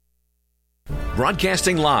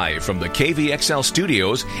broadcasting live from the KVXL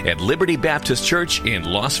studios at Liberty Baptist Church in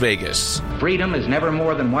Las Vegas. Freedom is never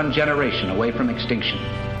more than one generation away from extinction.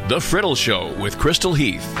 The Friddle Show with Crystal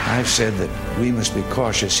Heath. I've said that we must be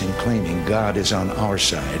cautious in claiming God is on our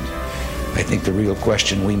side. I think the real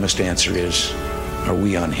question we must answer is, are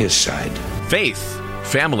we on His side? Faith,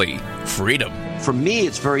 family, freedom. For me,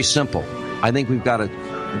 it's very simple. I think we've got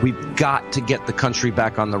to get the country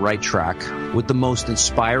back on the right track with the most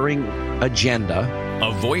inspiring agenda.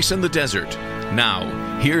 A voice in the desert.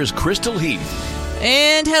 Now, here's Crystal Heath.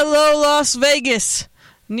 And hello, Las Vegas.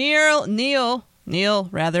 Neil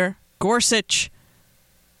Gorsuch.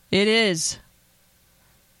 It is.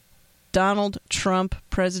 Donald Trump,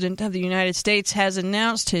 President of the United States, has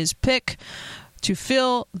announced his pick to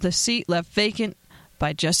fill the seat left vacant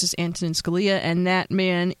by Justice Antonin Scalia, and that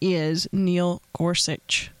man is Neil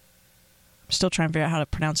Gorsuch. I'm still trying to figure out how to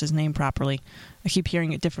pronounce his name properly. I keep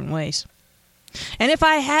hearing it different ways. And if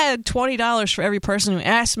I had $20 for every person who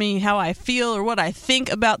asked me how I feel or what I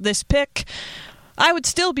think about this pick, I would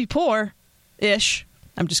still be poor-ish.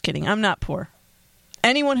 I'm just kidding. I'm not poor.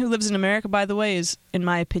 Anyone who lives in America, by the way, is, in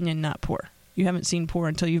my opinion, not poor. You haven't seen poor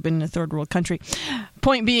until you've been in a third world country.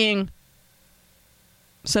 Point being,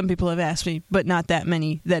 some people have asked me, but not that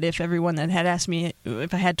many, that if everyone that had asked me,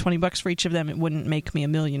 if I had $20 for each of them, it wouldn't make me a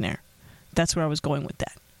millionaire. That's where I was going with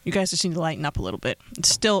that. You guys just need to lighten up a little bit. It's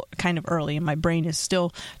still kind of early, and my brain is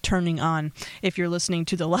still turning on if you're listening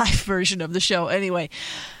to the live version of the show. Anyway,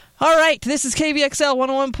 all right, this is KVXL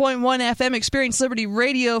 101.1 FM Experience Liberty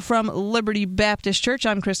Radio from Liberty Baptist Church.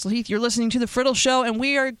 I'm Crystal Heath. You're listening to The Friddle Show, and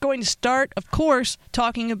we are going to start, of course,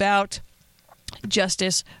 talking about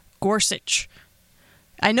Justice Gorsuch.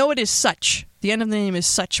 I know it is Such. The end of the name is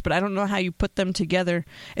Such, but I don't know how you put them together.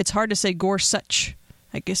 It's hard to say Gorsuch.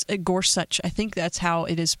 I guess Gorsuch. I think that's how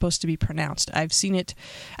it is supposed to be pronounced. I've seen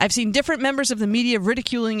different members of the media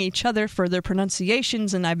ridiculing each other for their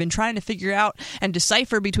pronunciations, and I've been trying to figure out and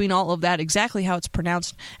decipher between all of that exactly how it's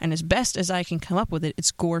pronounced, and as best as I can come up with it,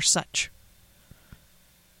 it's Gorsuch.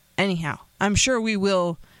 Anyhow, I'm sure we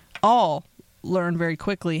will all learn very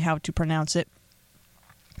quickly how to pronounce it.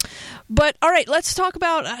 But, all right, let's talk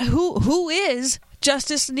about who is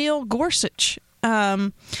Justice Neil Gorsuch.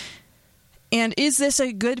 And is this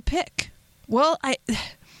a good pick? Well, I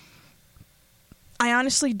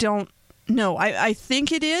honestly don't know. I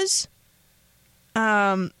think it is,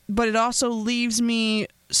 but it also leaves me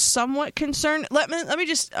somewhat concerned.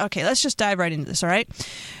 Let's just dive right into this, all right?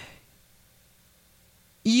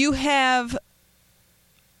 You have...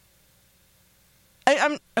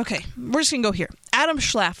 Okay, we're just going to go here. Adam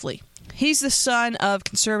Schlafly. He's the son of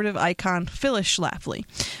conservative icon Phyllis Schlafly.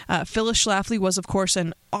 Phyllis Schlafly was, of course,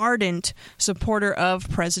 an ardent supporter of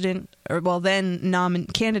then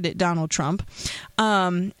candidate Donald Trump.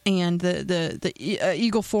 And the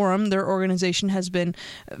Eagle Forum, their organization, has been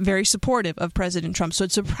very supportive of President Trump. So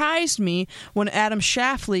it surprised me when Adam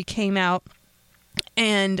Schlafly came out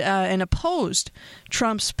and opposed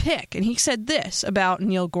Trump's pick. And he said this about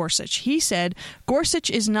Neil Gorsuch. He said, Gorsuch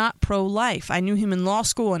is not pro-life. I knew him in law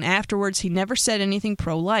school, and afterwards he never said anything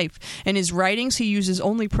pro-life. In his writings, he uses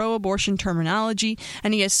only pro-abortion terminology,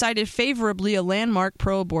 and he has cited favorably a landmark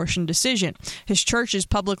pro-abortion decision. His church is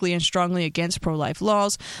publicly and strongly against pro-life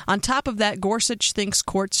laws. On top of that, Gorsuch thinks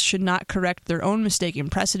courts should not correct their own mistaken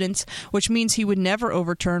precedents, which means he would never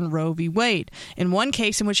overturn Roe v. Wade. In one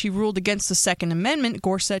case in which he ruled against the Second Amendment,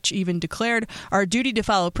 Gorsuch even declared, our duty to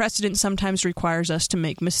follow precedent sometimes requires us to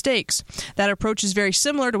make mistakes. That approach is very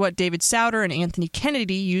similar to what David Souter and Anthony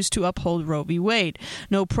Kennedy used to uphold Roe v. Wade.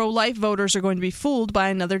 No pro-life voters are going to be fooled by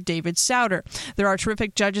another David Souter. There are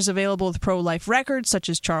terrific judges available with pro-life records, such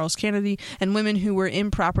as Charles Kennedy, and women who were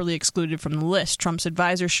improperly excluded from the list. Trump's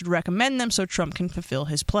advisors should recommend them so Trump can fulfill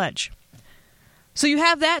his pledge. So you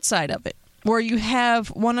have that side of it, where you have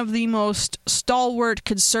one of the most stalwart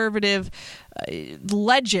conservative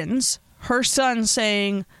legends, her son,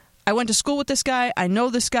 saying, I went to school with this guy, I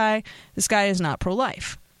know this guy is not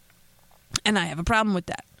pro-life. And I have a problem with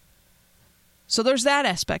that. So there's that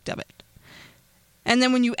aspect of it. And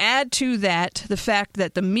then when you add to that the fact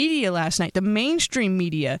that the media last night, the mainstream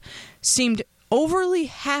media, seemed overly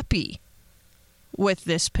happy with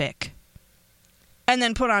this pick, and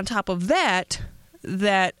then put on top of that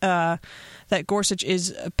Gorsuch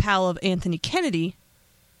is a pal of Anthony Kennedy,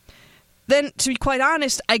 then, to be quite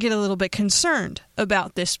honest, I get a little bit concerned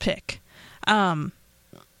about this pick. But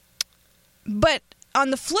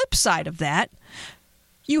on the flip side of that,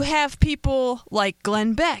 you have people like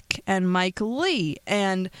Glenn Beck and Mike Lee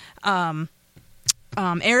and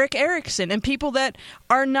Eric Erickson and people that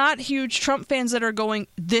are not huge Trump fans that are going,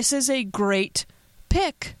 this is a great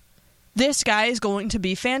pick. this guy is going to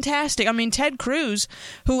be fantastic. I mean, Ted Cruz,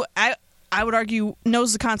 who I would argue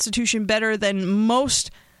knows the Constitution better than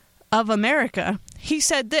most of America, he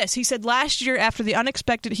said this. He said last year after the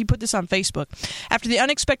unexpected, he put this on Facebook, after the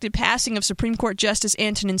unexpected passing of Supreme Court Justice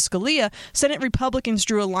Antonin Scalia, Senate Republicans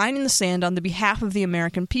drew a line in the sand on the behalf of the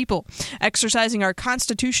American people. Exercising our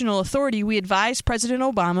constitutional authority, we advised President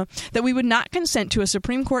Obama that we would not consent to a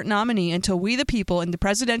Supreme Court nominee until we, the people, in the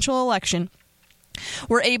presidential election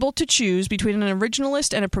were able to choose between an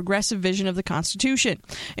originalist and a progressive vision of the Constitution.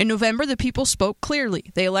 In November, the people spoke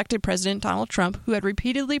clearly. They elected President Donald Trump, who had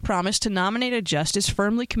repeatedly promised to nominate a justice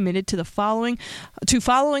firmly committed to following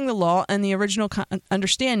the law and the original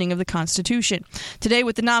understanding of the Constitution. Today,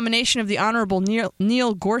 with the nomination of the Honorable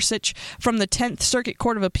Neil Gorsuch from the 10th Circuit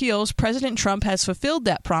Court of Appeals, President Trump has fulfilled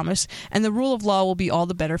that promise, and the rule of law will be all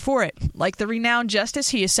the better for it. Like the renowned justice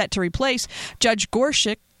he is set to replace, Judge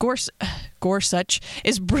Gorsuch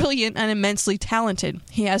is brilliant and immensely talented.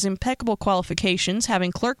 He has impeccable qualifications,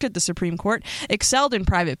 having clerked at the Supreme Court, excelled in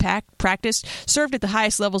private practice, served at the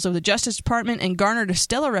highest levels of the Justice Department, and garnered a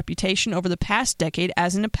stellar reputation over the past decade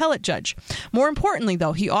as an appellate judge. More importantly,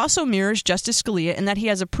 though, he also mirrors Justice Scalia in that he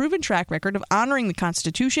has a proven track record of honoring the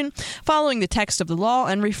Constitution, following the text of the law,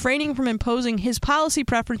 and refraining from imposing his policy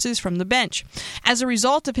preferences from the bench. As a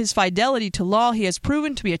result of his fidelity to law, he has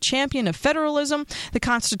proven to be a champion of federalism, the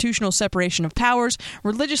constitutional separation of powers,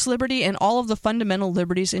 religious liberty, and all of the fundamental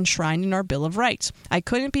liberties enshrined in our Bill of Rights. I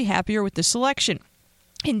couldn't be happier with this selection.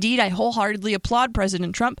 Indeed, I wholeheartedly applaud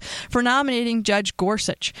President Trump for nominating Judge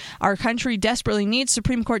Gorsuch. Our country desperately needs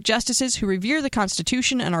Supreme Court justices who revere the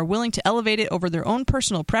Constitution and are willing to elevate it over their own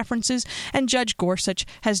personal preferences, and Judge Gorsuch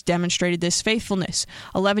has demonstrated this faithfulness.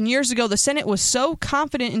 11 years ago, the Senate was so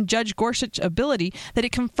confident in Judge Gorsuch's ability that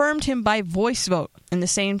it confirmed him by voice vote. In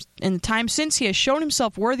the time since, he has shown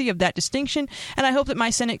himself worthy of that distinction, and I hope that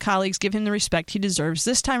my Senate colleagues give him the respect he deserves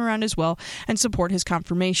this time around as well and support his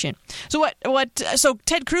confirmation. So So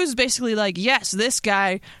Ted Cruz is basically like, yes, this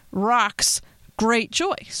guy rocks. Great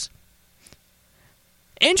choice.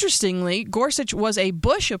 Interestingly, Gorsuch was a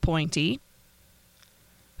Bush appointee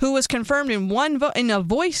who was confirmed in a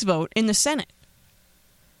voice vote in the Senate.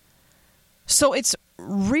 So it's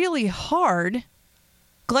really hard.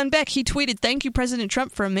 Glenn Beck, he tweeted, "Thank you, President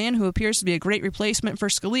Trump, for a man who appears to be a great replacement for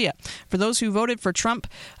Scalia. For those who voted for Trump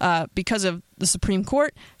because of the Supreme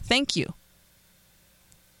Court, thank you."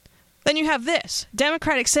 Then you have this.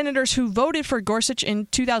 Democratic senators who voted for Gorsuch in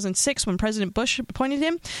 2006 when President Bush appointed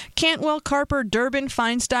him: Cantwell, Carper, Durbin,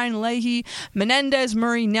 Feinstein, Leahy, Menendez,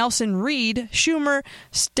 Murray, Nelson, Reed, Schumer,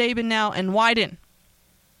 Stabenow, and Wyden.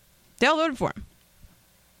 They all voted for him.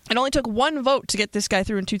 It only took one vote to get this guy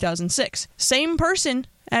through in 2006. Same person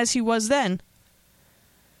as he was then.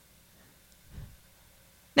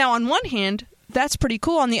 Now, on one hand, that's pretty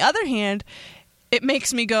cool. On the other hand, it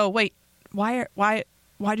makes me go, wait, why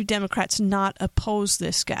do Democrats not oppose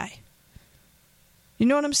this guy? You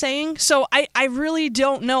know what I'm saying? So I really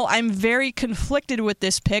don't know. I'm very conflicted with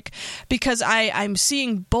this pick because I'm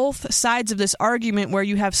seeing both sides of this argument where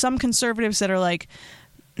you have some conservatives that are like,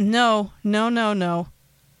 no.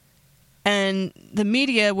 And the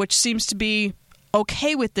media, which seems to be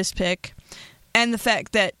okay with this pick, and the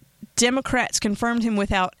fact that Democrats confirmed him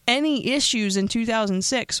without any issues in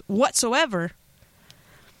 2006 whatsoever,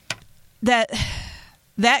 that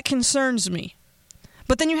concerns me.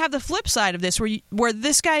 But then you have the flip side of this, where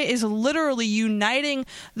this guy is literally uniting.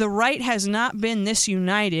 The right has not been this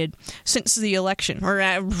united since the election,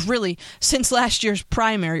 or really since last year's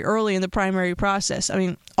primary, early in the primary process. I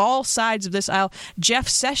mean, all sides of this aisle.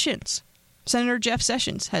 Senator Jeff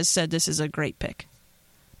Sessions has said this is a great pick.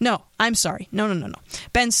 No, I'm sorry. No.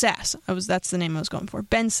 Ben Sasse. That's the name I was going for.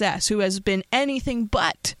 Ben Sasse, who has been anything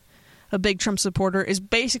but a big Trump supporter, is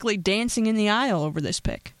basically dancing in the aisle over this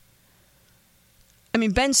pick. I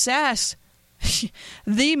mean, Ben Sasse,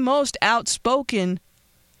 the most outspoken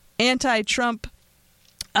anti-Trump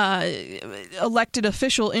elected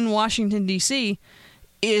official in Washington, D.C.,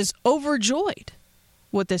 is overjoyed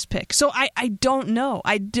with this pick. So I don't know.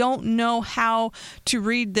 I don't know how to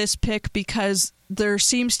read this pick because there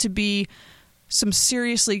seems to be some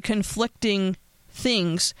seriously conflicting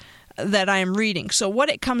things that I am reading. So what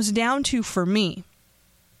it comes down to for me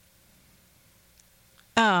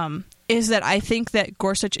is that I think that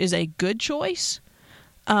Gorsuch is a good choice.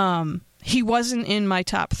 He wasn't in my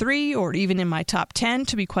top 3 or even in my top 10,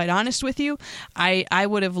 to be quite honest with you. I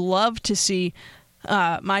would have loved to see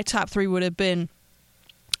my top 3 would have been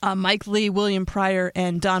Mike Lee, William Pryor,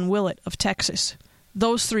 and Don Willett of Texas.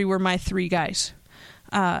 Those 3 were my 3 guys.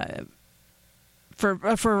 For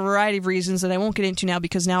a variety of reasons that I won't get into now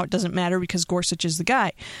because now it doesn't matter because Gorsuch is the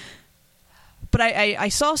guy. But I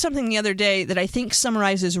saw something the other day that I think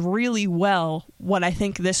summarizes really well what I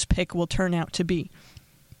think this pick will turn out to be.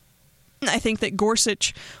 I think that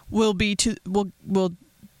Gorsuch will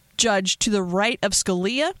judge to the right of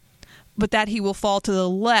Scalia, but that he will fall to the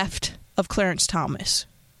left of Clarence Thomas.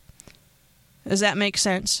 Does that make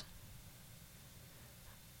sense?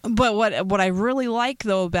 But what I really like,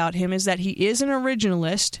 though, about him is that he is an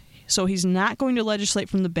originalist, so he's not going to legislate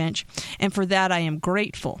from the bench, and for that I am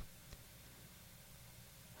grateful.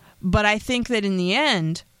 But I think that in the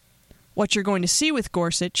end, what you're going to see with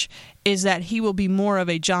Gorsuch is that he will be more of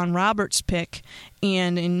a John Roberts pick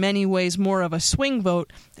and in many ways more of a swing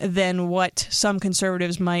vote than what some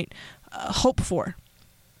conservatives might hope for.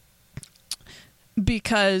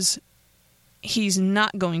 Because he's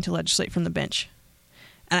not going to legislate from the bench.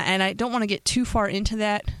 And I don't want to get too far into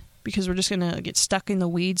that because we're just going to get stuck in the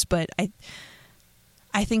weeds, but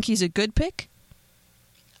I think he's a good pick.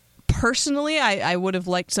 Personally, I would have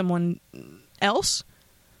liked someone else,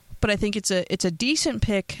 but I think it's a decent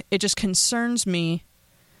pick. It just concerns me.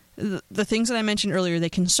 The things that I mentioned earlier, they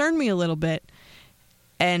concern me a little bit.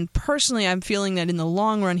 And personally, I'm feeling that in the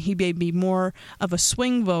long run, he may be more of a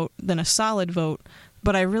swing vote than a solid vote,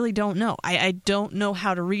 but I really don't know. I don't know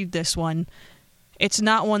how to read this one. It's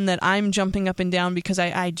not one that I'm jumping up and down because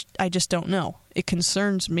I just don't know. It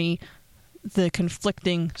concerns me, the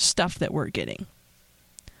conflicting stuff that we're getting.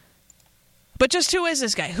 But just who is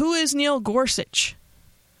this guy? Who is Neil Gorsuch?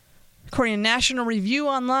 According to National Review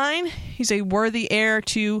Online, he's a worthy heir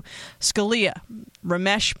to Scalia.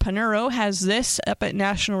 Ramesh Ponnuru has this up at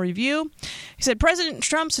National Review. He said, President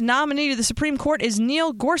Trump's nominee to the Supreme Court is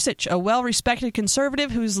Neil Gorsuch, a well-respected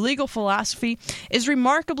conservative whose legal philosophy is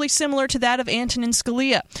remarkably similar to that of Antonin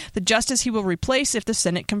Scalia, the justice he will replace if the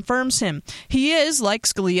Senate confirms him. He is, like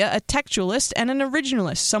Scalia, a textualist and an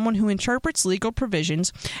originalist, someone who interprets legal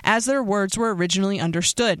provisions as their words were originally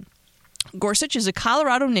understood. Gorsuch is a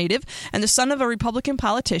Colorado native and the son of a Republican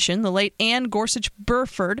politician, the late Ann Gorsuch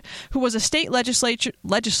Burford, who was a state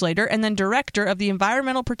legislator and then director of the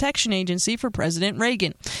Environmental Protection Agency for President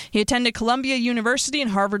Reagan. He attended Columbia University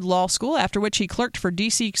and Harvard Law School, after which he clerked for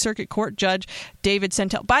D.C. Circuit Court Judge David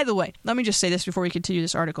Sentel. By the way, let me just say this before we continue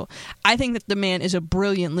this article. I think that the man is a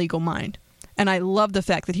brilliant legal mind. And I love the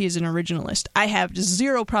fact that he is an originalist. I have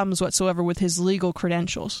zero problems whatsoever with his legal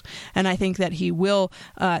credentials. And I think that he will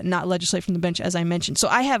not legislate from the bench, as I mentioned. So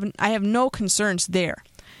I have no concerns there.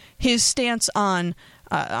 His stance on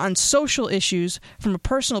social issues from a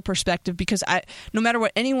personal perspective, because no matter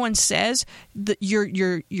what anyone says,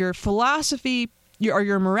 your philosophy or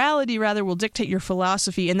your morality, rather, will dictate your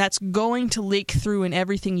philosophy, and that's going to leak through in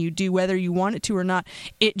everything you do, whether you want it to or not.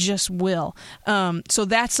 It just will. So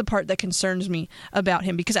that's the part that concerns me about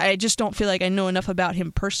him, because I just don't feel like I know enough about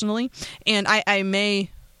him personally, and I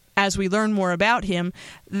may, as we learn more about him,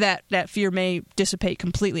 that fear may dissipate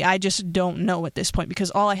completely. I just don't know at this point,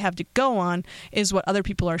 because all I have to go on is what other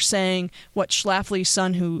people are saying, what Schlafly's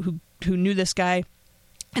son, who knew this guy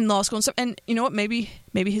in law school and stuff, and you know what? Maybe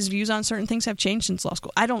his views on certain things have changed since law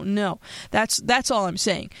school. I don't know. That's all I'm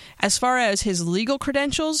saying. As far as his legal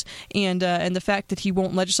credentials and the fact that he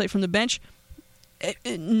won't legislate from the bench,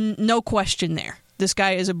 no question there. This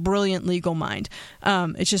guy is a brilliant legal mind.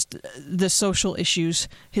 It's just the social issues,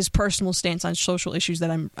 his personal stance on social issues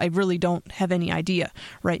that I really don't have any idea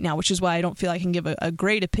right now, which is why I don't feel I can give a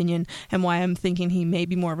great opinion and why I'm thinking he may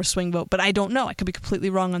be more of a swing vote. But I don't know. I could be completely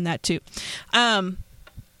wrong on that too.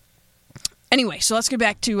 Anyway, so let's get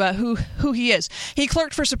back to who he is. He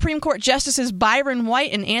clerked for Supreme Court Justices Byron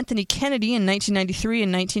White and Anthony Kennedy in 1993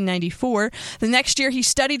 and 1994. The next year, he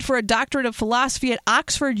studied for a doctorate of philosophy at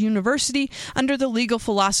Oxford University under the legal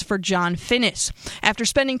philosopher John Finnis. After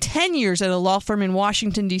spending 10 years at a law firm in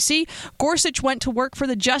Washington, D.C., Gorsuch went to work for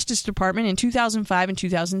the Justice Department in 2005 and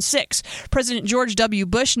 2006. President George W.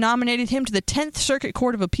 Bush nominated him to the 10th Circuit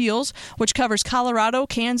Court of Appeals, which covers Colorado,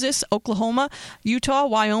 Kansas, Oklahoma, Utah,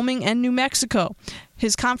 Wyoming, and New Mexico.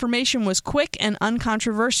 His confirmation was quick and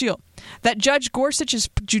uncontroversial. That Judge Gorsuch's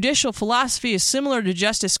judicial philosophy is similar to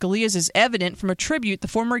Justice Scalia's is evident from a tribute the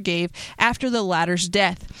former gave after the latter's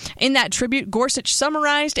death. In that tribute, Gorsuch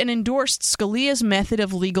summarized and endorsed Scalia's method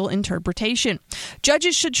of legal interpretation.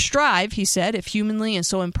 Judges should strive, he said, if humanly and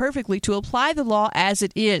so imperfectly, to apply the law as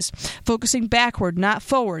it is, focusing backward, not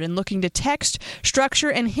forward, and looking to text, structure,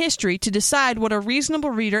 and history to decide what a reasonable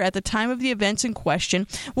reader at the time of the events in question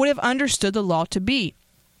would have understood the law to be.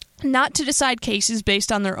 not to decide cases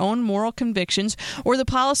based on their own moral convictions or the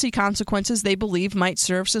policy consequences they believe might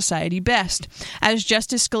serve society best. As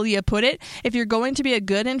Justice Scalia put it, if you're going to be a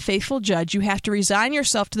good and faithful judge, you have to resign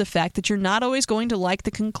yourself to the fact that you're not always going to like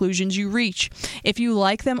the conclusions you reach. If you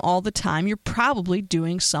like them all the time, you're probably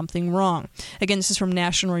doing something wrong. Again, this is from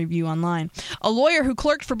National Review Online. A lawyer who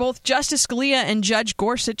clerked for both Justice Scalia and Judge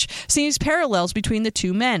Gorsuch sees parallels between the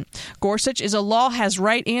two men. Gorsuch is a law has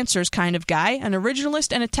right answers kind of guy, an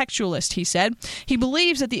originalist and a textualist, he said. He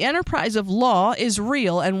believes that the enterprise of law is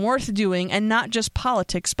real and worth doing and not just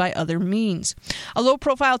politics by other means. A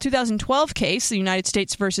low-profile 2012 case, the United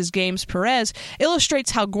States versus James Perez,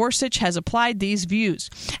 illustrates how Gorsuch has applied these views.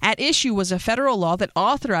 At issue was a federal law that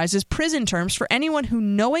authorizes prison terms for anyone who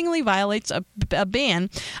knowingly violates a ban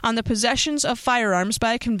on the possessions of firearms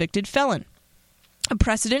by a convicted felon. A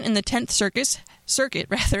precedent in the 10th Circuit,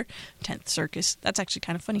 that's actually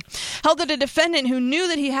kind of funny, held that a defendant who knew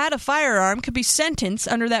that he had a firearm could be sentenced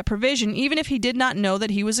under that provision even if he did not know that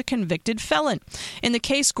he was a convicted felon. In the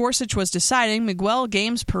case Gorsuch was deciding, Miguel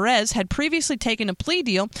James Perez had previously taken a plea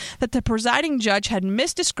deal that the presiding judge had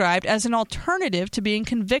misdescribed as an alternative to being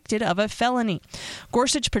convicted of a felony.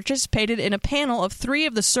 Gorsuch participated in a panel of 3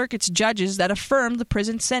 of the circuit's judges that affirmed the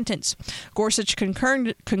prison sentence. Gorsuch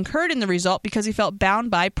concurred in the result because he felt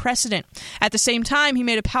bound by precedent. At the same time, he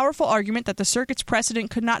made a powerful argument that the circuit's precedent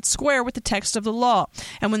could not square with the text of the law,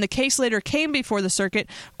 and when the case later came before the circuit,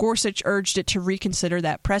 Gorsuch urged it to reconsider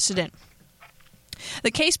that precedent.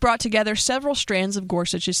 The case brought together several strands of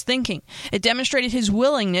Gorsuch's thinking. It demonstrated his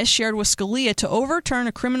willingness, shared with Scalia, to overturn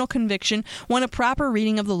a criminal conviction when a proper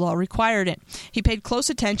reading of the law required it. He paid close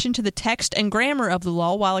attention to the text and grammar of the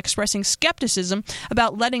law while expressing skepticism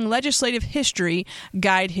about letting legislative history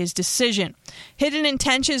guide his decision. Hidden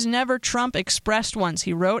intentions never trump expressed ones,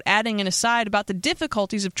 he wrote, adding an aside about the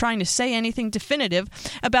difficulties of trying to say anything definitive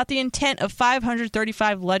about the intent of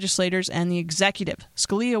 535 legislators and the executive.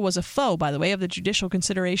 Scalia was a foe, by the way, of the judicial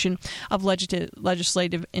consideration of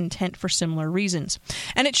legislative intent for similar reasons.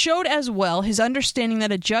 And it showed as well his understanding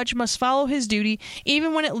that a judge must follow his duty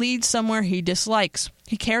even when it leads somewhere he dislikes.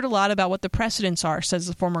 He cared a lot about what the precedents are, says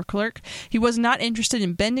the former clerk. He was not interested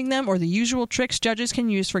in bending them or the usual tricks judges can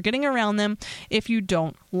use for getting around them if you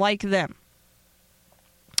don't like them.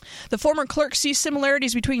 The former clerk sees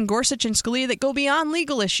similarities between Gorsuch and Scalia that go beyond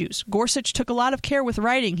legal issues. Gorsuch took a lot of care with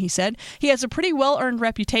writing, he said. He has a pretty well-earned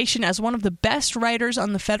reputation as one of the best writers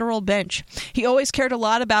on the federal bench. He always cared a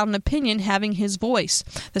lot about an opinion having his voice.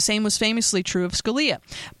 The same was famously true of Scalia.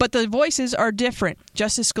 But the voices are different.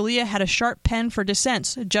 Justice Scalia had a sharp pen for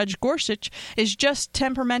dissents. Judge Gorsuch is just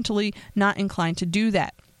temperamentally not inclined to do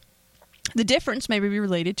that. The difference may be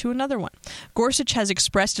related to another one. Gorsuch has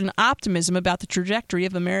expressed an optimism about the trajectory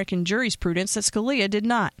of American jurisprudence that Scalia did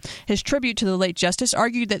not. His tribute to the late justice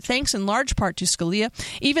argued that thanks in large part to Scalia,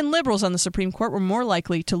 even liberals on the Supreme Court were more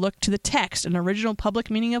likely to look to the text and original public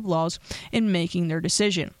meaning of laws in making their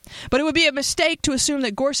decision. But it would be a mistake to assume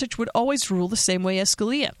that Gorsuch would always rule the same way as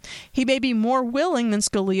Scalia. He may be more willing than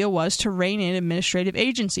Scalia was to rein in administrative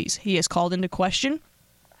agencies. He has called into question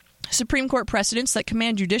Supreme Court precedents that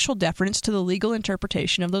command judicial deference to the legal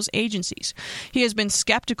interpretation of those agencies. He has been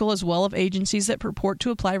skeptical as well of agencies that purport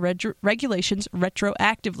to apply regulations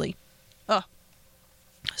retroactively.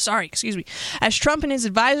 As Trump and his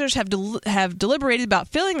advisors have deliberated about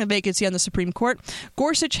filling the vacancy on the Supreme Court,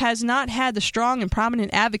 Gorsuch has not had the strong and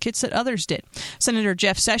prominent advocates that others did. Senator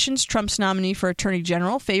Jeff Sessions, Trump's nominee for Attorney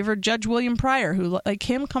General, favored Judge William Pryor, who, like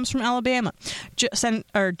him, comes from Alabama.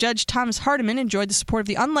 Judge Thomas Hardiman enjoyed the support of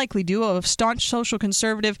the unlikely duo of staunch social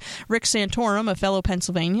conservative Rick Santorum, a fellow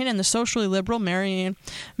Pennsylvanian, and the socially liberal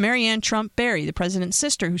Marianne Trump Berry, the president's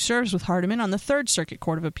sister, who serves with Hardiman on the Third Circuit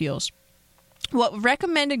Court of Appeals. What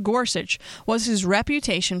recommended Gorsuch was his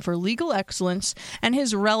reputation for legal excellence and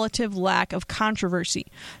his relative lack of controversy.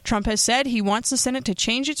 Trump has said he wants the Senate to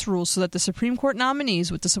change its rules so that the Supreme Court nominees,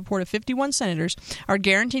 with the support of 51 senators, are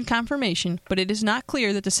guaranteed confirmation, but it is not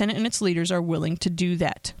clear that the Senate and its leaders are willing to do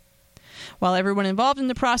that. While everyone involved in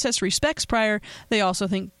the process respects Pryor, they also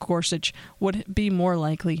think Gorsuch would be more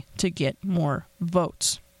likely to get more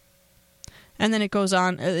votes. And then it goes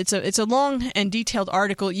on. It's a long and detailed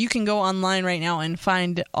article. You can go online right now and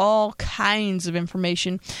find all kinds of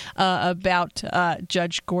information about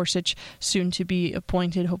Judge Gorsuch, soon to be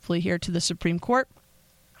appointed, hopefully, here to the Supreme Court.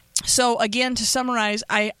 So, again, to summarize,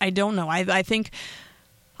 I don't know. I think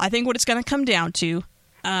what it's going to come down to,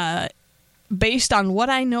 based on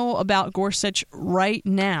what I know about Gorsuch right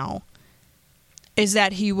now, is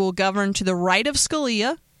that he will govern to the right of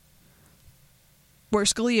Scalia, where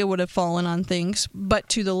Scalia would have fallen on things, but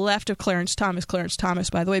to the left of Clarence Thomas,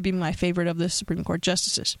 by the way, being my favorite of the Supreme Court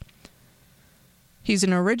justices. He's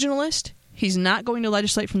an originalist. He's not going to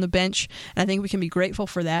legislate from the bench, and I think we can be grateful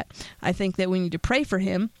for that. I think that we need to pray for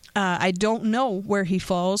him. I don't know where he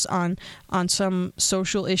falls on some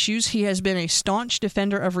social issues. He has been a staunch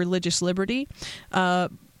defender of religious liberty,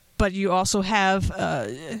 but you also have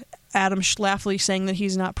Adam Schlafly saying that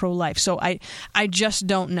he's not pro-life. So I just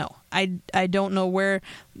don't know. I don't know where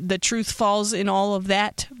the truth falls in all of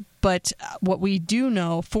that, but what we do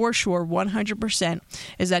know for sure, 100%,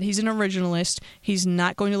 is that he's an originalist. He's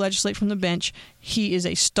not going to legislate from the bench. He is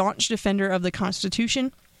a staunch defender of the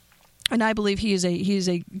Constitution, and I believe he is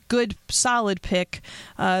a good, solid pick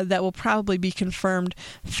that will probably be confirmed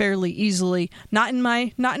fairly easily. Not in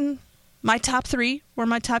my top 3 or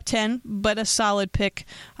my top 10, but a solid pick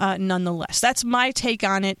nonetheless. That's my take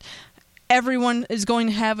on it. Everyone is going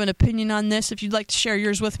to have an opinion on this. If you'd like to share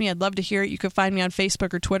yours with me, I'd love to hear it. You can find me on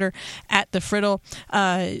Facebook or Twitter at The Friddle.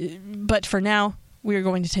 But for now, we are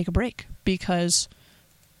going to take a break because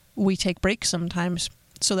we take breaks sometimes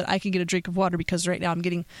so that I can get a drink of water, because right now I'm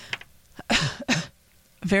getting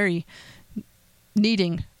very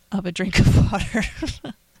needing of a drink of water.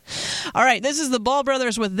 All right, this is the Ball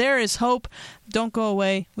Brothers with There Is Hope. Don't go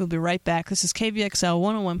away. We'll be right back. This is KVXL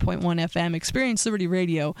 101.1 FM, Experience Liberty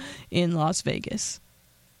Radio in Las Vegas.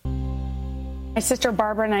 My sister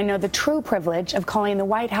Barbara and I know the true privilege of calling the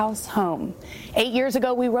White House home. 8 years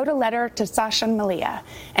ago, we wrote a letter to Sasha and Malia,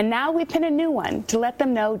 and now we pen a new one to let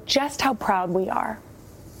them know just how proud we are.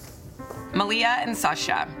 Malia and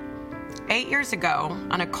Sasha, 8 years ago,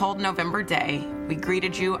 on a cold November day, we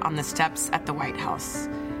greeted you on the steps at the White House.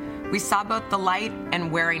 We saw both the light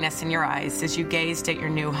and wariness in your eyes as you gazed at your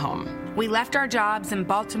new home. We left our jobs in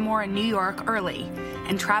Baltimore and New York early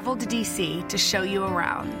and traveled to D.C. to show you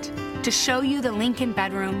around, to show you the Lincoln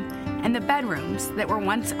bedroom and the bedrooms that were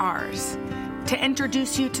once ours, to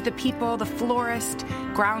introduce you to the people, the florists,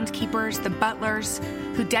 groundskeepers, the butlers,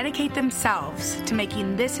 who dedicate themselves to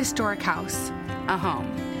making this historic house a home.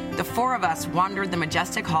 The 4 of us wandered the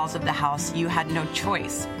majestic halls of the house you had no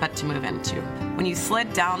choice but to move into. When you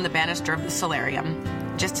slid down the banister of the solarium,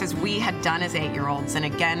 just as we had done as 8-year-olds and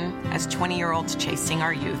again as 20-year-olds chasing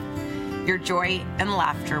our youth, your joy and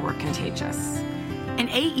laughter were contagious. In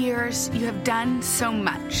 8 years, you have done so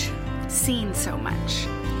much, seen so much.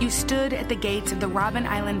 You stood at the gates of the Robben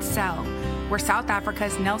Island cell, where South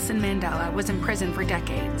Africa's Nelson Mandela was imprisoned for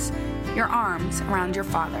decades, your arms around your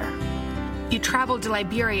father. You traveled to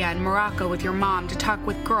Liberia and Morocco with your mom to talk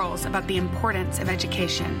with girls about the importance of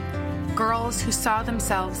education. Girls who saw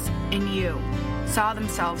themselves in you, saw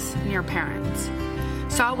themselves in your parents,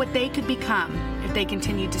 saw what they could become if they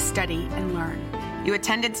continued to study and learn. You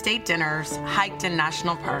attended state dinners, hiked in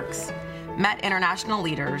national parks, met international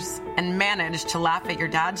leaders, and managed to laugh at your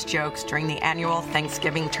dad's jokes during the annual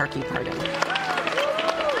Thanksgiving turkey party.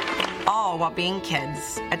 All while being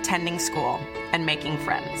kids, attending school, and making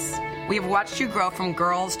friends. We have watched you grow from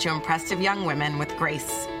girls to impressive young women with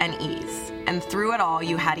grace and ease. And through it all,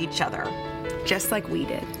 you had each other. Just like we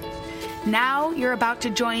did. Now you're about to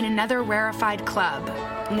join another rarefied club,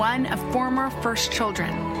 one of former first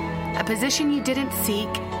children, a position you didn't seek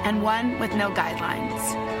and one with no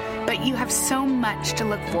guidelines. But you have so much to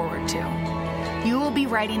look forward to. You will be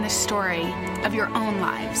writing the story of your own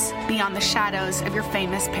lives beyond the shadows of your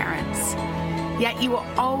famous parents. Yet you will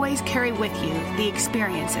always carry with you the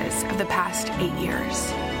experiences of the past 8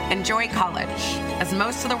 years. Enjoy college. As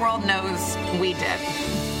most of the world knows, we did.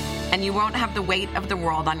 And you won't have the weight of the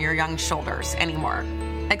world on your young shoulders anymore.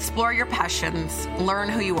 Explore your passions, learn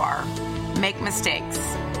who you are, make mistakes.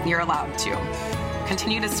 You're allowed to.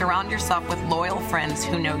 Continue to surround yourself with loyal friends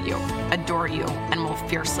who know you, adore you, and will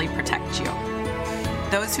fiercely protect you.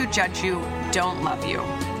 Those who judge you don't love you,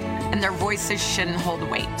 and their voices shouldn't hold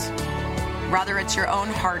weight. Rather, it's your own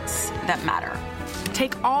hearts that matter.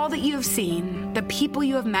 Take all that you have seen, the people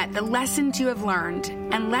you have met, the lessons you have learned,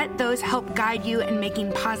 and let those help guide you in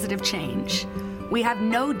making positive change. We have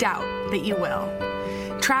no doubt that you will.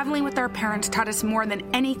 Traveling with our parents taught us more than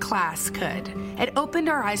any class could. It opened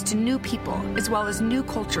our eyes to new people, as well as new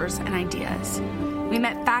cultures and ideas. We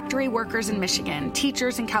met factory workers in Michigan,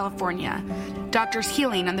 teachers in California, doctors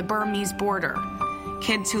healing on the Burmese border,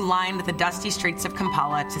 kids who lined the dusty streets of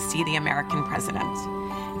Kampala to see the American president,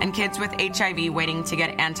 and kids with HIV waiting to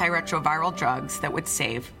get antiretroviral drugs that would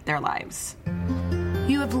save their lives.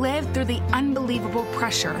 You have lived through the unbelievable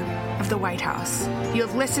pressure of the White House. You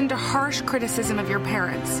have listened to harsh criticism of your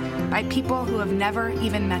parents by people who have never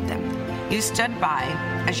even met them. You stood by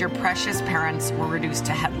as your precious parents were reduced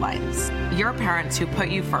to headlines. Your parents who put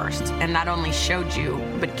you first and not only showed you,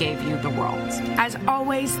 but gave you the world. As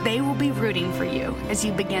always, they will be rooting for you as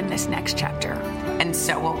you begin this next chapter. And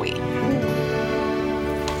so will we.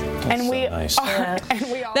 And we nice. are.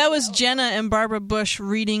 That was Jenna and Barbara Bush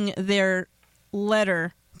reading their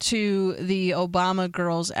letter to the Obama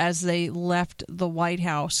girls as they left the White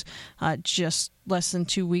House just less than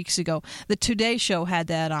 2 weeks ago. The Today Show had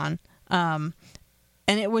that on.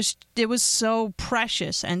 And it was so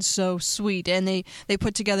precious and so sweet, and they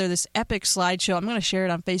put together this epic slideshow. I'm going to share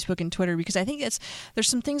it on Facebook and Twitter because I think there's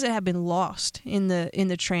some things that have been lost in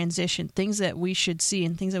the transition, things that we should see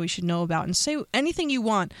and things that we should know about. And say anything you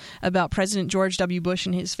want about President George W. Bush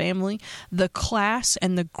and his family, the class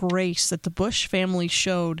and the grace that the Bush family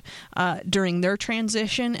showed during their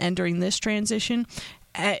transition and during this transition,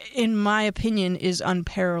 in my opinion, is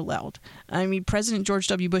unparalleled. I mean, President George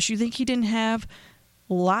W. Bush, you think he didn't have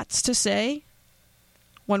lots to say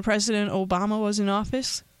when President Obama was in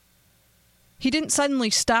office? He didn't suddenly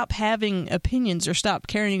stop having opinions or stop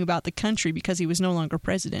caring about the country because he was no longer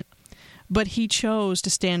president. But he chose to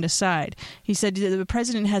stand aside. He said, the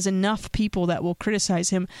president has enough people that will criticize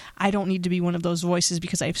him. I don't need to be one of those voices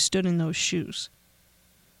because I've stood in those shoes.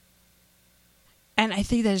 And I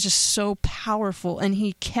think that is just so powerful, and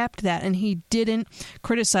he kept that, and he didn't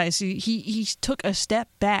criticize. He took a step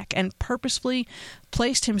back and purposefully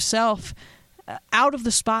placed himself out of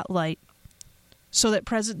the spotlight so that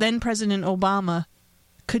then President Obama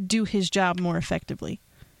could do his job more effectively.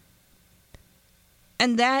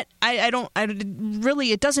 And that,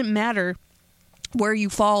 it doesn't matter where you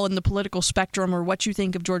fall in the political spectrum or what you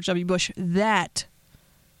think of George W. Bush. That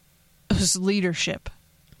was leadership.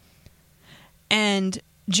 And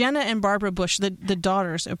Jenna and Barbara Bush, the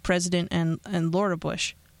daughters of President and Laura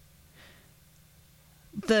Bush,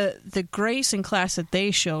 the grace and class that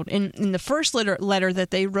they showed in the first letter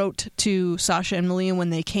that they wrote to Sasha and Malia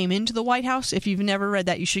when they came into the White House. If you've never read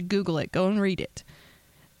that, you should Google it. Go and read it.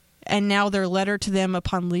 And now their letter to them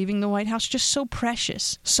upon leaving the White House, just so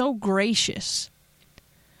precious, so gracious,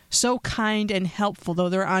 so kind and helpful, though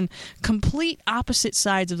they're on complete opposite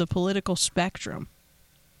sides of the political spectrum.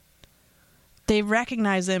 They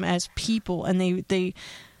recognize them as people, and they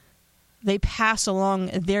pass along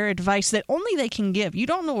their advice that only they can give. You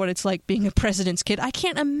don't know what it's like being a president's kid. I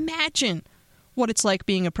can't imagine what it's like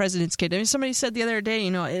being a president's kid. I mean, somebody said the other day,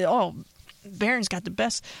 Barron's got the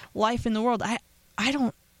best life in the world. I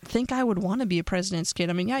don't think I would want to be a president's kid.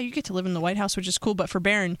 I mean, yeah, you get to live in the White House, which is cool, but for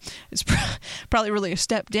Barron, it's probably really a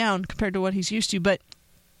step down compared to what he's used to. But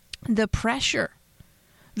the pressure,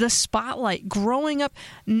 the spotlight, growing up,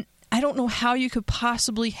 I don't know how you could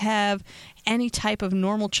possibly have any type of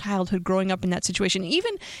normal childhood growing up in that situation.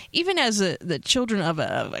 Even as the children of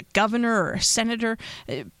a governor or a senator,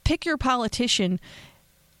 pick your politician.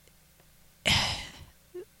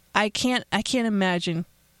 I can't imagine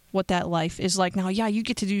what that life is like now. Yeah, you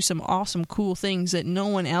get to do some awesome, cool things that no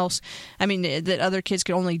one else, that other kids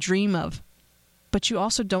could only dream of. But you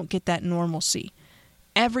also don't get that normalcy.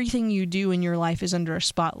 Everything you do in your life is under a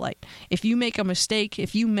spotlight. If you make a mistake,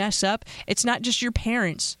 if you mess up, it's not just your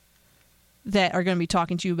parents that are going to be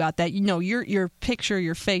talking to you about that. Your picture,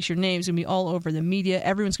 your face, your name is going to be all over the media.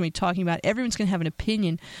 Everyone's going to be talking about it. Everyone's going to have an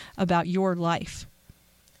opinion about your life.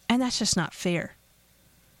 And that's just not fair.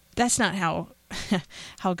 That's not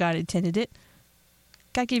how God intended it.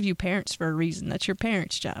 God gave you parents for a reason. That's your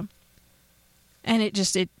parents' job. And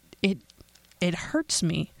it hurts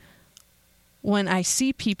me when I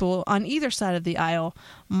see people on either side of the aisle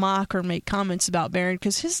mock or make comments about Barron,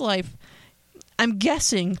 because his life, I'm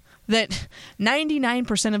guessing that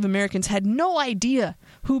 99% of Americans had no idea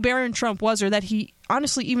who Barron Trump was, or that he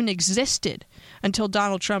honestly even existed until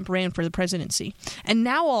Donald Trump ran for the presidency. And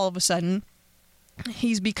now all of a sudden,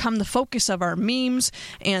 he's become the focus of our memes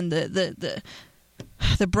and the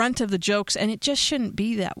brunt of the jokes, and it just shouldn't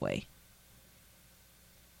be that way.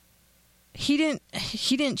 He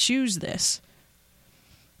didn't choose this.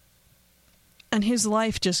 And his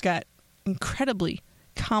life just got incredibly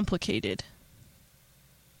complicated.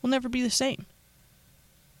 Will never be the same.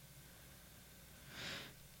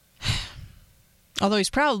 Although he's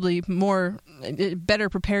probably better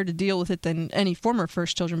prepared to deal with it than any former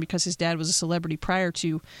first children, because his dad was a celebrity prior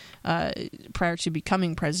to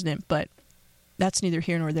becoming president. But that's neither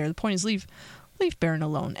here nor there. The point is, leave Barron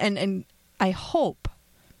alone. And I hope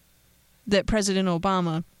that President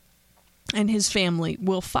Obama and his family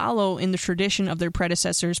will follow in the tradition of their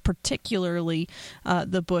predecessors, particularly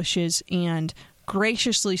the Bushes, and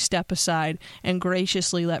graciously step aside and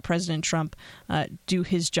graciously let President Trump do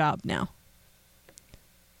his job now.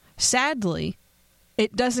 sadly,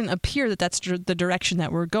 it doesn't appear that that's the direction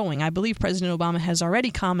that we're going. I believe President Obama has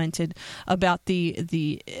already commented about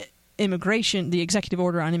the immigration, the executive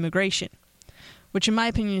order on immigration, which in my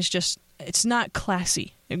opinion is just, it's not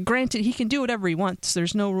classy. And granted, he can do whatever he wants.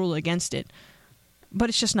 There's no rule against it. But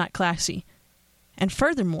it's just not classy. And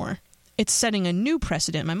furthermore, it's setting a new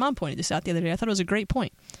precedent. My mom pointed this out the other day. I thought it was a great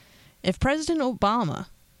point. If President Obama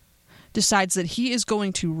decides that he is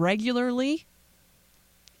going to regularly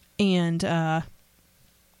and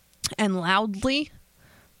loudly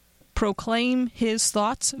proclaim his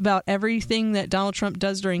thoughts about everything that Donald Trump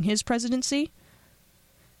does during his presidency,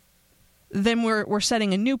 then we're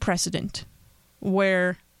setting a new precedent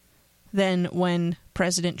where then when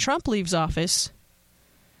President Trump leaves office,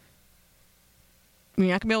 you're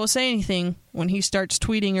not going to be able to say anything when he starts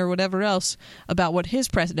tweeting or whatever else about what his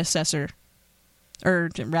predecessor, or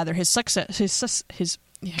rather his success, I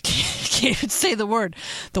can't even say the word,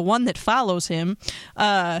 the one that follows him,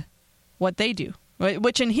 what they do.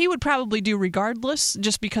 And he would probably do regardless,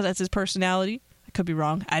 just because that's his personality. I could be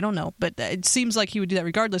wrong. I don't know. But it seems like he would do that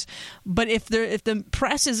regardless. But if the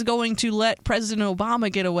press is going to let President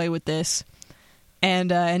Obama get away with this and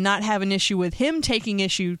not have an issue with him taking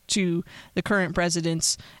issue to the current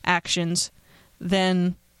president's actions,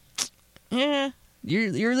 then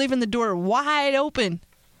you're leaving the door wide open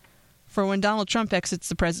for when Donald Trump exits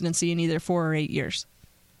the presidency in either 4 or 8 years.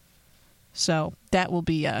 So that will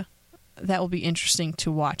be interesting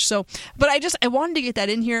to watch. So, but I wanted to get that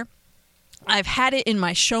in here. I've had it in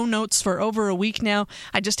my show notes for over a week now.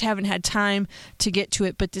 I just haven't had time to get to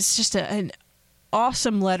it, but this is just an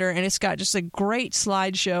awesome letter, and it's got just a great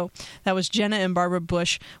slideshow. That was Jenna and Barbara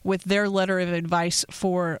Bush with their letter of advice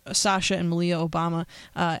for Sasha and Malia Obama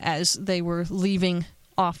as they were leaving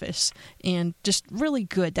office, and just really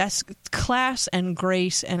good. That's class and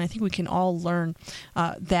grace, and I think we can all learn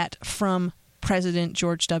that from President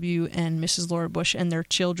George W. and Mrs. Laura Bush and their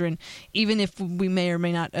children, even if we may or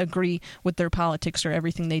may not agree with their politics or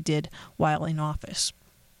everything they did while in office.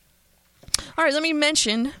 All right, let me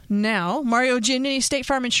mention now Mario Giannini State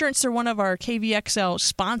Farm Insurance. They're one of our KVXL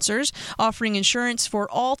sponsors, offering insurance for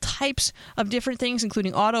all types of different things,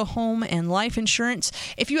 including auto, home, and life insurance.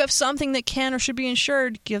 If you have something that can or should be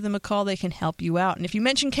insured, give them a call. They can help you out. And if you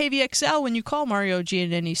mention KVXL when you call Mario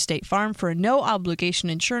Giannini State Farm for a no-obligation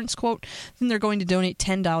insurance quote, then they're going to donate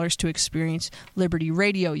 $10 to Experience Liberty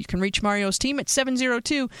Radio. You can reach Mario's team at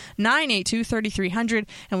 702-982-3300,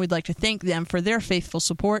 and we'd like to thank them for their faithful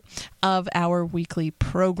support of our weekly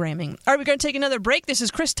programming. All right, we're going to take another break. This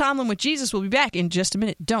is Chris Tomlin with Jesus. We'll be back in just a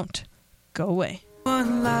minute. Don't go away.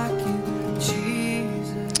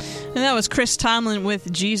 And that was Chris Tomlin with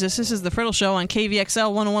Jesus. This is The Friddle Show on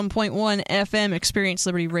KVXL 101.1 FM, Experience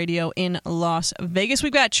Liberty Radio in Las Vegas.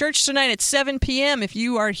 We've got church tonight at 7 p.m. If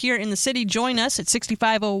you are here in the city, join us at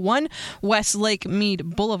 6501 West Lake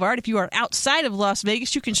Mead Boulevard. If you are outside of Las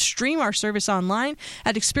Vegas, you can stream our service online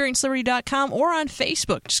at experienceliberty.com or on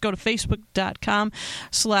Facebook. Just go to facebook.com/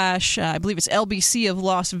 I believe it's LBC of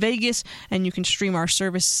Las Vegas, and you can stream our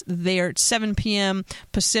service there at 7 p.m.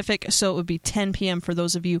 Pacific, so it would be 10 p.m. for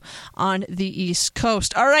those of you on the East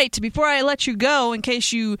Coast. All right, before I let you go, in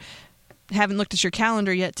case you haven't looked at your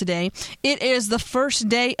calendar yet today, it is the first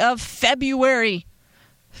day of February.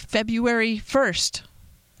 February 1st.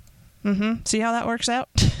 See how that works out?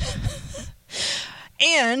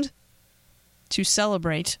 And to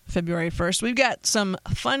celebrate February 1st, we've got some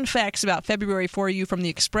fun facts about February for you from the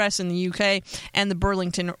Express in the UK and the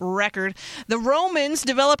Burlington Record. The Romans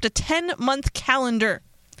developed a 10-month calendar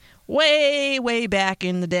way back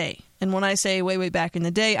in the day. And when I say way back in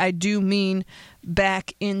the day, I do mean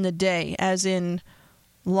back in the day, as in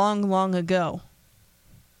long ago.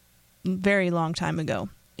 Very long time ago,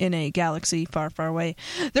 in a galaxy far away.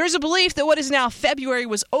 There's a belief that what is now February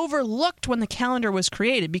was overlooked when the calendar was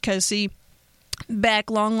created, because, see, back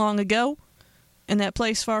long ago, in that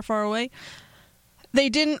place far away, they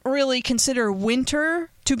didn't really consider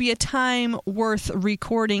winter to be a time worth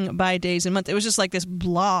recording by days and months. It was just like this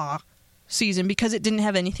blah season, because it didn't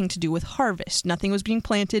have anything to do with harvest. Nothing was being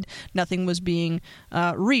planted. Nothing was being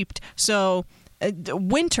reaped. So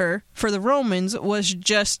winter for the Romans was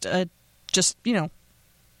just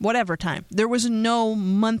whatever time. There was no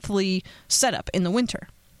monthly setup in the winter.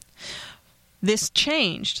 This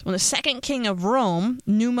changed when the second king of Rome,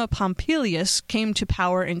 Numa Pompilius, came to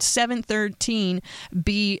power in 713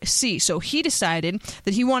 BC. So he decided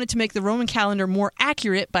that he wanted to make the Roman calendar more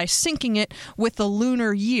accurate by syncing it with the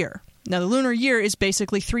lunar year. Now, the lunar year is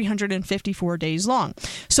basically 354 days long.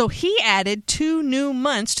 So he added 2 new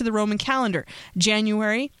months to the Roman calendar,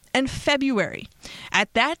 January and February.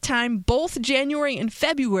 At that time, both January and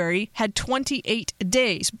February had 28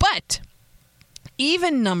 days, but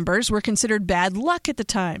even numbers were considered bad luck at the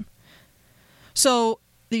time. So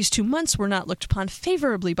these 2 months were not looked upon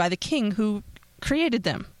favorably by the king who created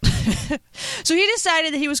them. So he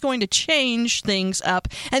decided that he was going to change things up,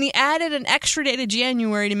 and he added an extra day to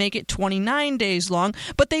January to make it 29 days long,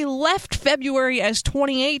 but they left February as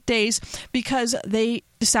 28 days because they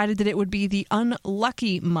decided that it would be the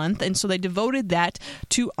unlucky month, and so they devoted that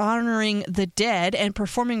to honoring the dead and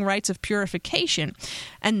performing rites of purification.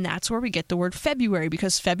 And that's where we get the word February,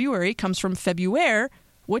 because February comes from Februare,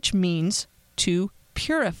 which means to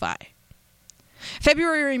purify.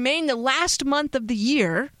 February remained the last month of the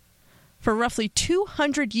year for roughly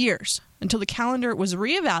 200 years until the calendar was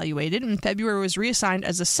reevaluated and February was reassigned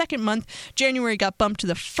as the second month. January got bumped to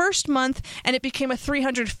the first month, and it became a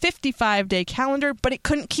 355-day calendar, but it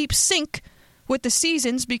couldn't keep sync with the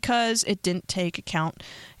seasons because it didn't take account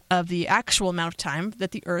of the actual amount of time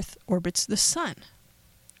that the Earth orbits the sun.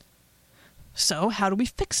 So how do we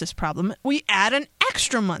fix this problem? We add an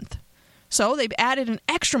extra month. So they've added an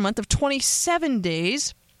extra month of 27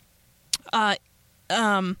 days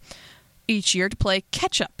each year to play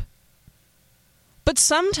catch-up. But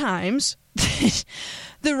sometimes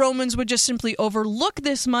the Romans would just simply overlook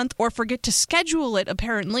this month or forget to schedule it,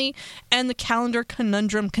 apparently, and the calendar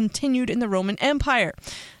conundrum continued in the Roman Empire.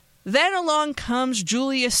 Then along comes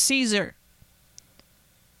Julius Caesar.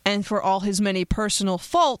 And for all his many personal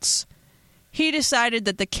faults, he decided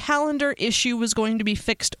that the calendar issue was going to be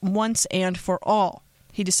fixed once and for all.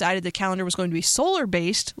 He decided the calendar was going to be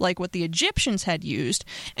solar-based, like what the Egyptians had used,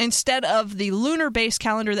 instead of the lunar-based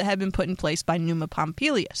calendar that had been put in place by Numa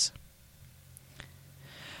Pompilius.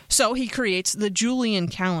 So he creates the Julian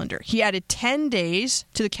calendar. He added 10 days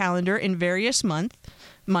to the calendar in various months.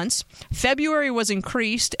 February was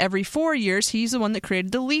increased every 4 years. He's the one that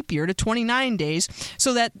created the leap year to 29 days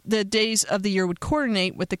so that the days of the year would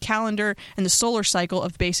coordinate with the calendar and the solar cycle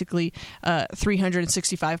of basically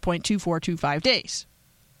 365.2425 days.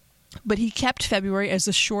 But he kept February as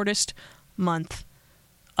the shortest month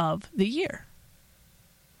of the year.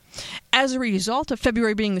 As a result of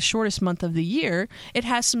February being the shortest month of the year, it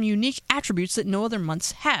has some unique attributes that no other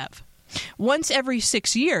months have. Once every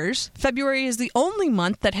 6 years, February is the only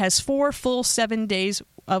month that has 4 full 7 days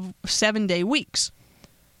of 7-day weeks.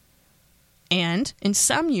 And in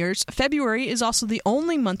some years, February is also the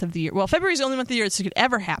only month of the year. Well, February is the only month of the year that could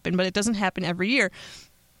ever happen, but it doesn't happen every year.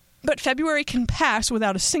 But February can pass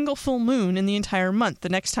without a single full moon in the entire month. The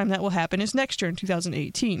next time that will happen is next year in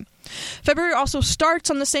 2018. February also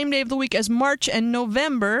starts on the same day of the week as March and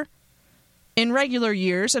November in regular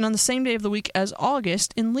years, and on the same day of the week as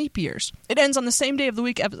August in leap years. It ends on the same day of the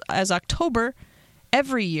week as October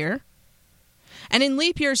every year. And in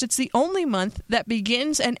leap years, it's the only month that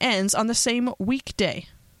begins and ends on the same weekday.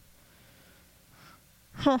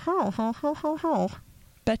 Ho, ho, ho, ho, ho, ho.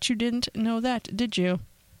 Bet you didn't know that, did you?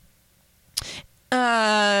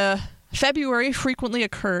 February frequently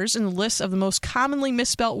occurs in the list of the most commonly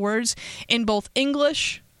misspelt words in both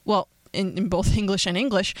English, in both English and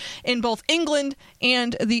English, in both England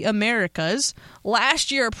and the Americas.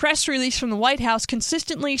 Last year, a press release from the White House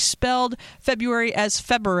consistently spelled February as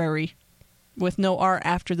February, with no R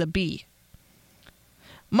after the B.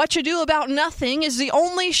 Much Ado About Nothing is the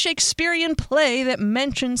only Shakespearean play that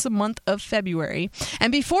mentions the month of February. And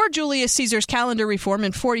before Julius Caesar's calendar reform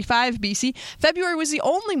in 45 BC, February was the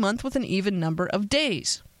only month with an even number of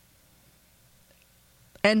days.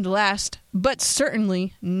 And last, but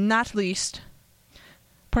certainly not least,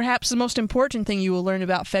 perhaps the most important thing you will learn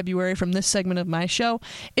about February from this segment of my show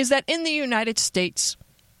is that in the United States,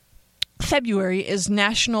 February is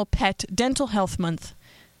National Pet Dental Health Month.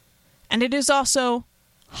 And it is also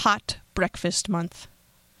Hot Breakfast Month.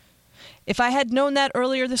 If I had known that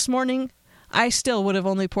earlier this morning, I still would have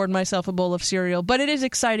only poured myself a bowl of cereal. But it is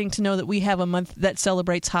exciting to know that we have a month that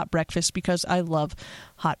celebrates hot breakfast because I love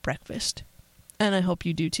hot breakfast. And I hope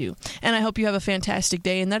you do too. And I hope you have a fantastic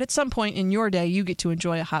day and that at some point in your day you get to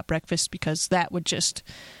enjoy a hot breakfast because that would just...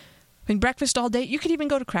 breakfast all day, you could even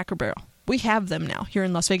go to Cracker Barrel. We have them now here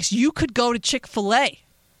in Las Vegas. You could go to Chick-fil-A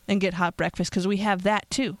and get hot breakfast because we have that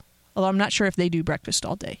too. Although I'm not sure if they do breakfast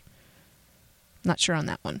all day. Not sure on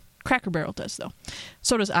that one. Cracker Barrel does, though.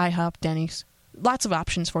 So does IHOP, Denny's. Lots of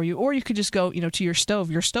options for you. Or you could just go, to your stove.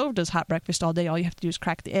 Your stove does hot breakfast all day. All you have to do is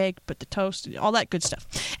crack the egg, put the toast, all that good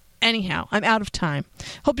stuff. Anyhow, I'm out of time.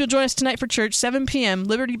 Hope you'll join us tonight for church, 7 p.m.,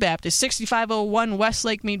 Liberty Baptist, 6501 West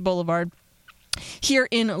Lake Mead Boulevard, here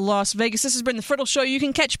in Las Vegas. This has been The Fertile Show. You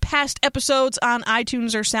can catch past episodes on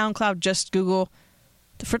iTunes or SoundCloud. Just Google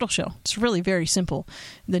The Friddle Show. It's really very simple.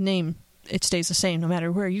 The name, it stays the same no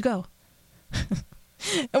matter where you go.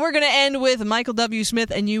 And we're going to end with Michael W. Smith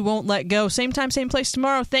and You Won't Let Go. Same time, same place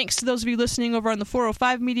tomorrow. Thanks to those of you listening over on the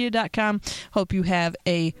 405media.com. Hope you have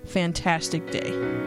a fantastic day.